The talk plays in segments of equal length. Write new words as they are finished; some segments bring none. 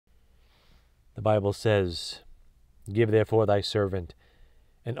The Bible says, "Give therefore thy servant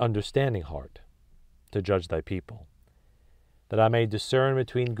an understanding heart to judge thy people, that I may discern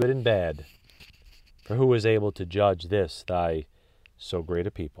between good and bad. For who is able to judge this thy so great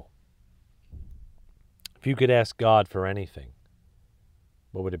a people?" If you could ask God for anything,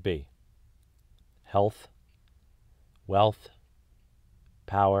 what would it be? Health, wealth,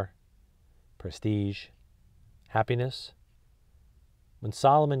 power, prestige, happiness? When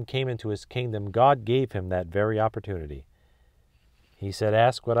Solomon came into his kingdom, God gave him that very opportunity. He said,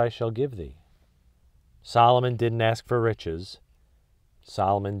 "Ask what I shall give thee." Solomon didn't ask for riches.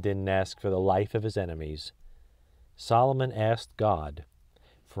 Solomon didn't ask for the life of his enemies. Solomon asked God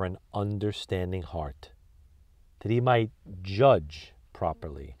for an understanding heart, that he might judge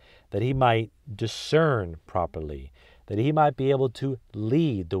properly, that he might discern properly, that he might be able to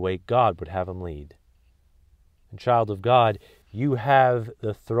lead the way God would have him lead. And child of God, you have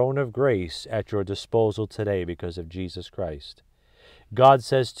the throne of grace at your disposal today because of Jesus Christ. God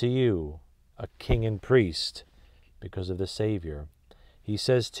says to you, a king and priest, because of the Savior, he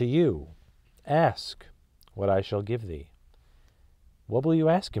says to you, "Ask what I shall give thee." What will you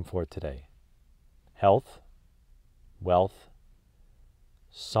ask him for today? Health? Wealth?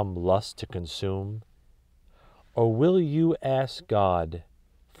 Some lust to consume? Or will you ask God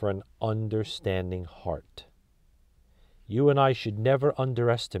for an understanding heart? You and I should never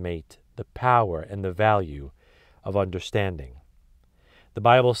underestimate the power and the value of understanding. The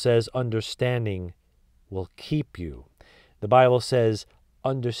Bible says understanding will keep you. The Bible says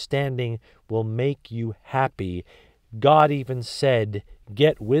understanding will make you happy. God even said,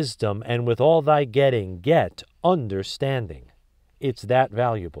 "Get wisdom, and with all thy getting, get understanding." It's that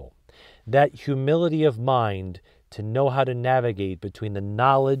valuable. That humility of mind to know how to navigate between the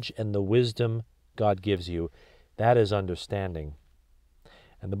knowledge and the wisdom God gives you, that is understanding.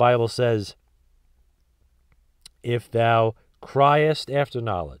 And the Bible says, "If thou criest after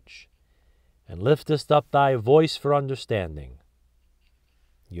knowledge, and liftest up thy voice for understanding,"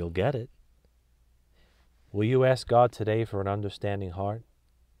 you'll get it. Will you ask God today for an understanding heart,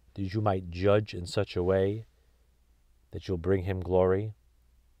 that you might judge in such a way that you'll bring him glory,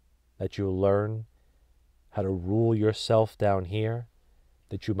 that you'll learn how to rule yourself down here,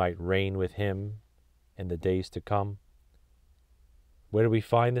 that you might reign with him in the days to come? Where do we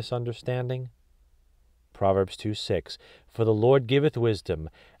find this understanding? Proverbs 2:6, "For the Lord giveth wisdom,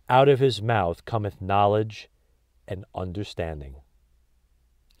 out of his mouth cometh knowledge and understanding."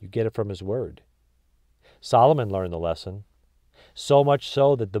 You get it from his word. Solomon learned the lesson, so much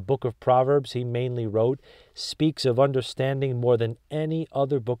so that the book of Proverbs he mainly wrote speaks of understanding more than any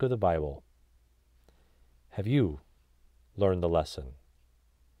other book of the Bible. Have you learned the lesson?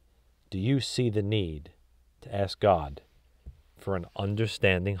 Do you see the need to ask God for an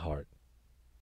understanding heart?